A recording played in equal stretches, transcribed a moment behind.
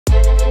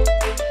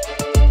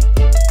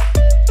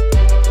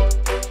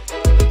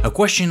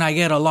question I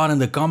get a lot in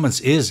the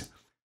comments is,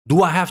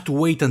 do I have to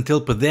wait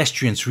until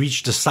pedestrians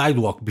reach the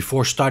sidewalk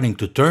before starting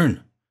to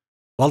turn?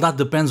 Well, that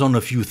depends on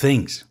a few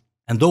things,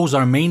 and those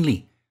are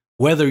mainly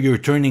whether you're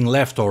turning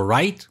left or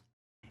right,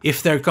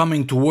 if they're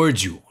coming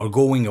towards you or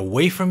going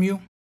away from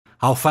you,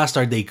 how fast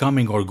are they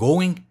coming or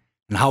going,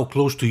 and how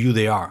close to you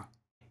they are.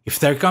 If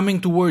they're coming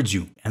towards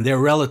you and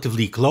they're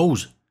relatively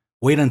close,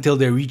 wait until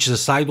they reach the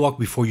sidewalk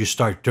before you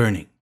start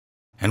turning.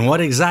 And what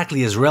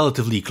exactly is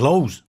relatively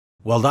close?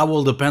 Well, that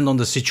will depend on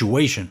the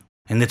situation,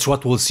 and it's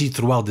what we'll see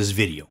throughout this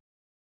video.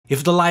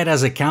 If the light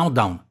has a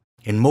countdown,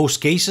 in most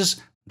cases,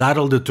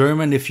 that'll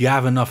determine if you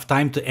have enough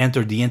time to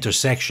enter the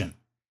intersection.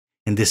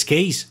 In this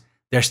case,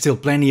 there's still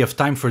plenty of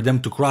time for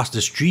them to cross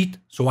the street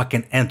so I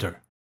can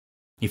enter.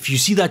 If you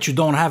see that you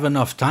don't have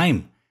enough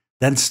time,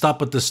 then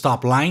stop at the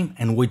stop line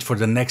and wait for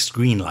the next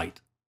green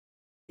light.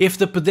 If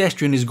the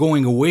pedestrian is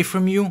going away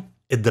from you,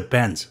 it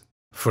depends.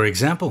 For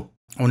example,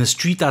 on a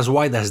street as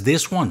wide as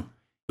this one,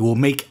 it will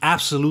make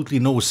absolutely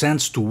no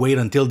sense to wait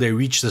until they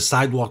reach the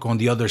sidewalk on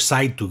the other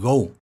side to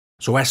go.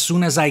 So as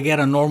soon as I get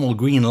a normal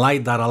green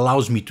light that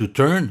allows me to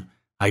turn,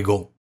 I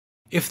go.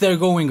 If they're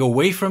going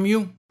away from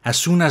you, as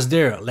soon as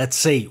they're, let's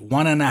say,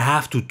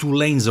 1.5 to 2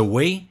 lanes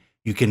away,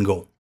 you can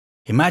go.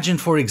 Imagine,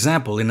 for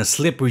example, in a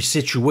slippery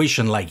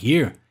situation like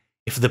here,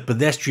 if the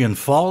pedestrian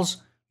falls,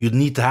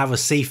 you'd need to have a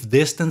safe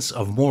distance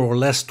of more or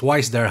less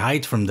twice their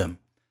height from them,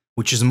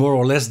 which is more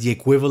or less the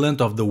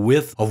equivalent of the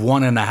width of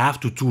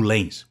 1.5 to 2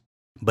 lanes.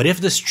 But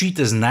if the street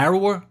is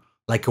narrower,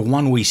 like a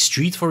one-way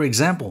street for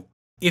example,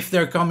 if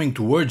they're coming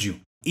towards you,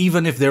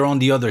 even if they're on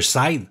the other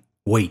side,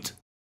 wait.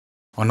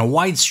 On a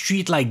wide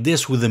street like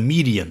this with a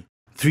median,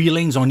 3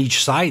 lanes on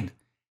each side,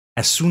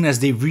 as soon as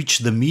they've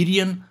reached the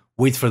median,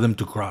 wait for them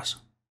to cross.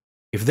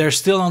 If they're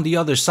still on the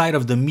other side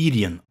of the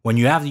median, when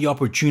you have the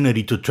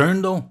opportunity to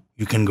turn though,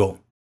 you can go.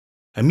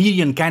 A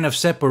median kind of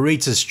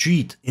separates a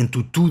street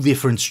into 2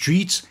 different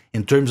streets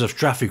in terms of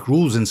traffic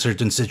rules in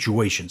certain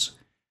situations.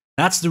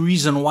 That's the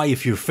reason why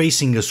if you're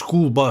facing a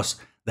school bus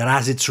that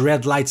has its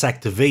red lights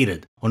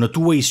activated on a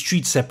 2-way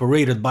street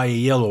separated by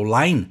a yellow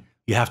line,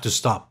 you have to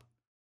stop.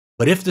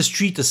 But if the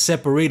street is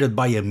separated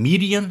by a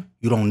median,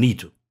 you don't need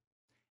to.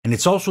 And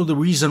it's also the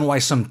reason why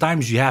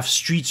sometimes you have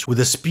streets with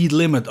a speed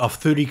limit of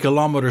 30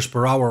 kilometers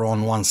per hour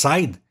on one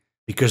side,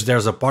 because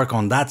there's a park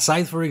on that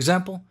side, for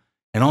example,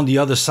 and on the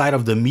other side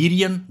of the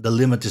median, the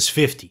limit is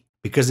 50,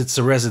 because it's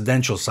a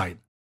residential side.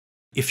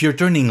 If you're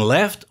turning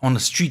left on a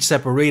street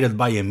separated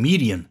by a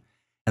median,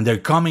 and they're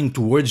coming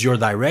towards your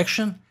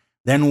direction,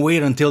 then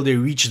wait until they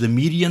reach the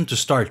median to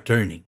start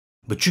turning.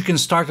 But you can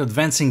start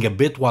advancing a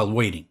bit while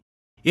waiting.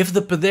 If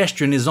the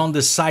pedestrian is on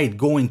the side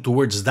going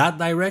towards that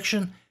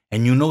direction,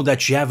 and you know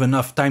that you have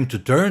enough time to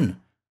turn,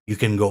 you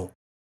can go.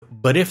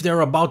 But if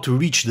they're about to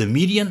reach the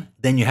median,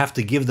 then you have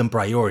to give them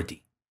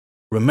priority.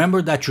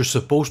 Remember that you're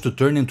supposed to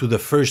turn into the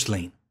first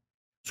lane,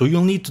 so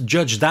you'll need to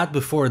judge that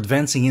before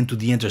advancing into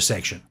the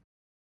intersection.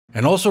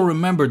 And also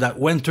remember that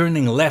when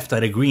turning left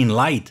at a green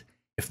light,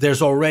 if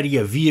there's already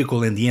a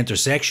vehicle in the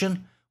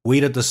intersection,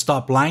 wait at the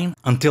stop line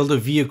until the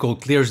vehicle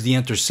clears the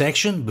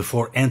intersection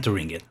before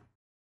entering it.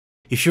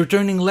 If you're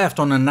turning left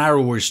on a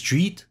narrower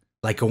street,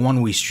 like a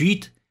one-way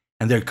street,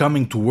 and they're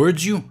coming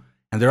towards you,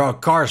 and there are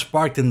cars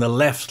parked in the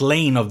left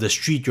lane of the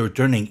street you're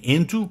turning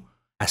into,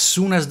 as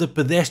soon as the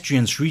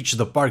pedestrians reach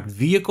the parked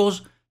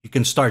vehicles, you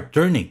can start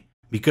turning,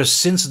 because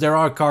since there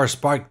are cars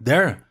parked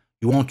there,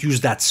 you won't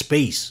use that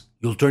space,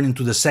 you'll turn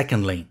into the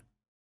second lane.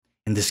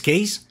 In this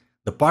case,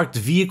 the parked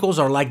vehicles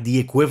are like the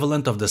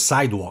equivalent of the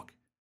sidewalk.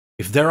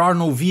 If there are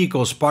no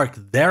vehicles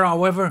parked there,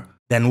 however,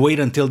 then wait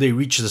until they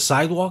reach the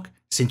sidewalk,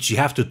 since you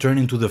have to turn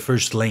into the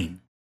first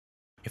lane.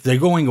 If they're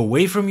going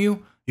away from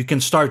you, you can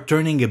start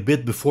turning a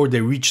bit before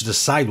they reach the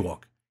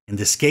sidewalk. In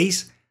this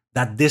case,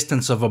 that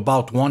distance of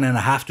about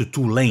 1.5 to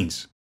 2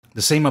 lanes.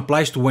 The same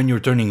applies to when you're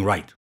turning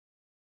right.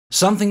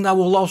 Something that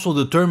will also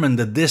determine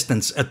the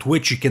distance at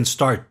which you can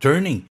start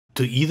turning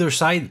to either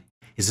side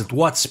is at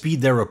what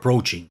speed they're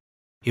approaching.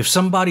 If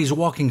somebody's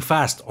walking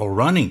fast or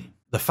running,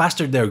 the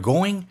faster they're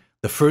going,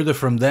 the further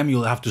from them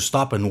you'll have to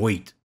stop and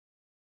wait.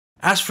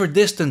 As for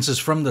distances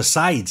from the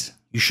sides,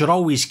 you should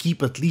always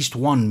keep at least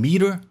 1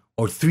 meter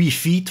or 3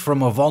 feet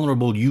from a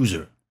vulnerable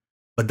user.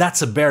 But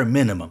that's a bare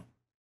minimum.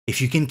 If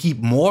you can keep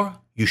more,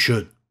 you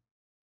should.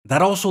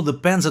 That also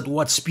depends at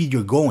what speed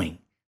you're going.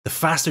 The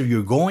faster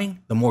you're going,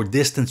 the more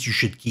distance you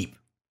should keep.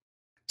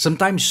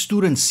 Sometimes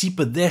students see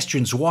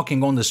pedestrians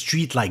walking on the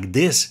street like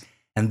this,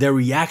 and their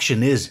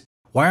reaction is,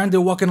 why aren't they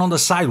walking on the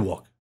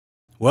sidewalk?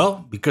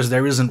 Well, because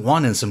there isn't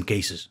one in some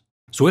cases.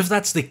 So if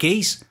that's the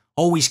case,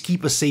 always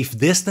keep a safe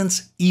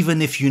distance,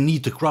 even if you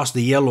need to cross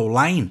the yellow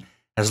line,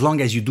 as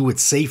long as you do it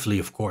safely,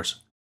 of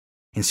course.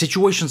 In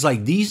situations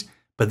like these,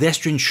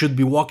 pedestrians should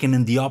be walking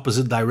in the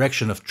opposite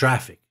direction of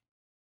traffic.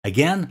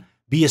 Again,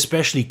 be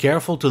especially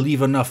careful to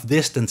leave enough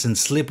distance in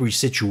slippery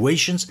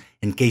situations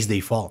in case they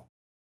fall.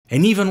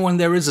 And even when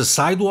there is a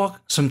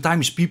sidewalk,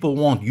 sometimes people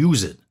won't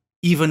use it,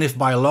 even if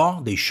by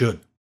law they should.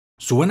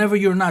 So whenever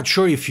you're not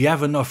sure if you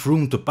have enough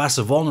room to pass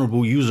a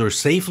vulnerable user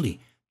safely,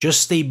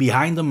 just stay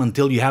behind them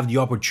until you have the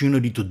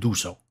opportunity to do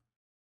so.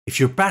 If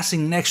you're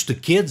passing next to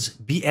kids,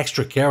 be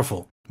extra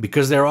careful,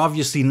 because they're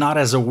obviously not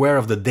as aware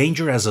of the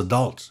danger as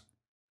adults.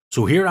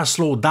 So here I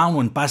slow down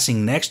when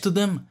passing next to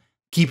them,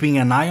 keeping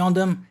an eye on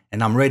them,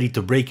 and I'm ready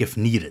to brake if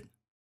needed.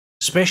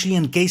 Especially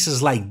in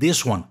cases like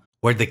this one,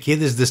 where the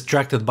kid is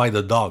distracted by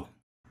the dog.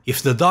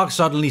 If the dog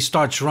suddenly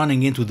starts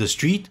running into the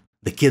street,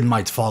 the kid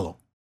might follow.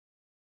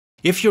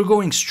 If you're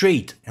going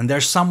straight and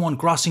there's someone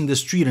crossing the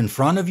street in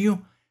front of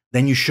you,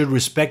 then you should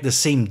respect the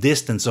same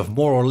distance of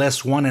more or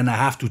less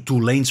 1.5 to 2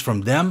 lanes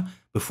from them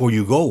before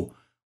you go,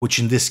 which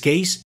in this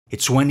case,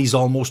 it's when he's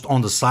almost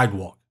on the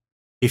sidewalk.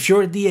 If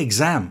you're at the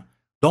exam,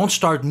 don't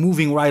start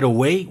moving right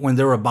away when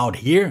they're about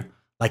here,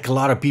 like a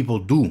lot of people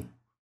do.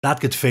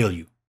 That could fail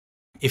you.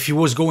 If he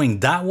was going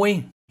that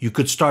way, you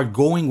could start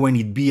going when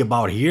he'd be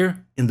about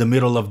here in the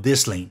middle of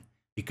this lane,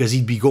 because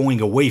he'd be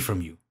going away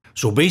from you.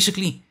 So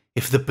basically,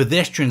 if the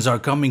pedestrians are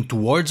coming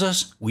towards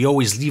us, we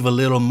always leave a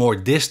little more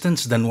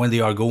distance than when they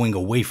are going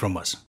away from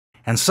us.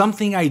 And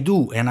something I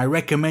do, and I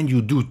recommend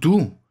you do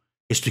too,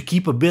 is to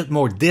keep a bit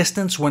more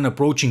distance when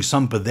approaching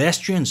some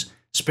pedestrians,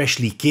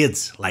 especially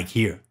kids, like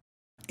here.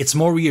 It's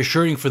more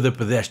reassuring for the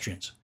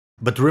pedestrians.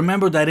 But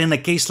remember that in a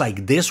case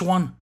like this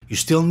one, you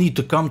still need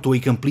to come to a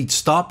complete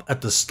stop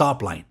at the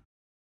stop line.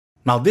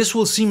 Now this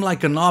will seem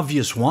like an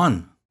obvious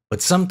one,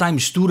 but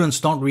sometimes students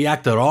don't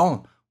react at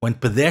all when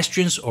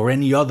pedestrians or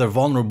any other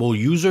vulnerable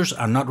users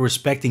are not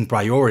respecting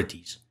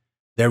priorities.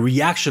 Their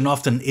reaction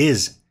often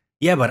is,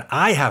 "Yeah, but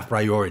I have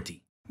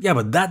priority." Yeah,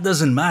 but that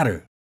doesn't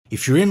matter.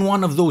 If you're in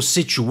one of those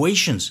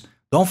situations,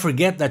 don't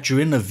forget that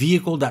you're in a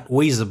vehicle that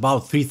weighs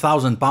about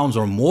 3,000 pounds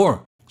or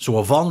more, so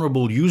a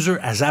vulnerable user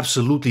has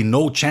absolutely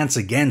no chance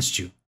against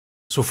you.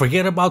 So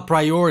forget about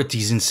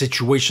priorities in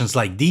situations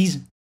like these,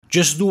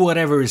 just do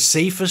whatever is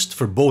safest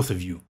for both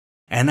of you.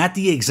 And at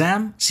the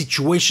exam,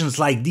 situations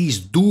like these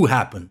do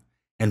happen.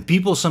 And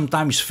people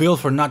sometimes fail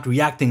for not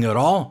reacting at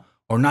all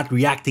or not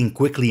reacting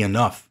quickly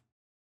enough.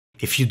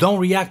 If you don't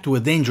react to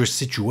a dangerous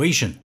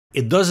situation,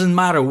 it doesn't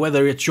matter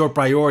whether it's your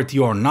priority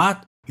or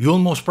not, you'll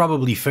most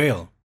probably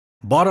fail.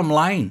 Bottom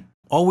line,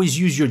 always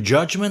use your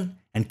judgment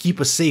and keep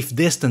a safe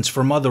distance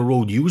from other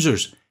road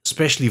users,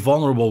 especially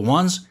vulnerable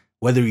ones,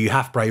 whether you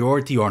have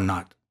priority or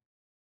not.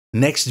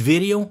 Next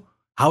video,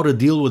 how to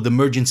deal with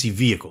emergency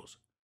vehicles.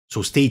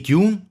 So stay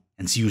tuned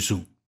and see you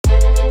soon.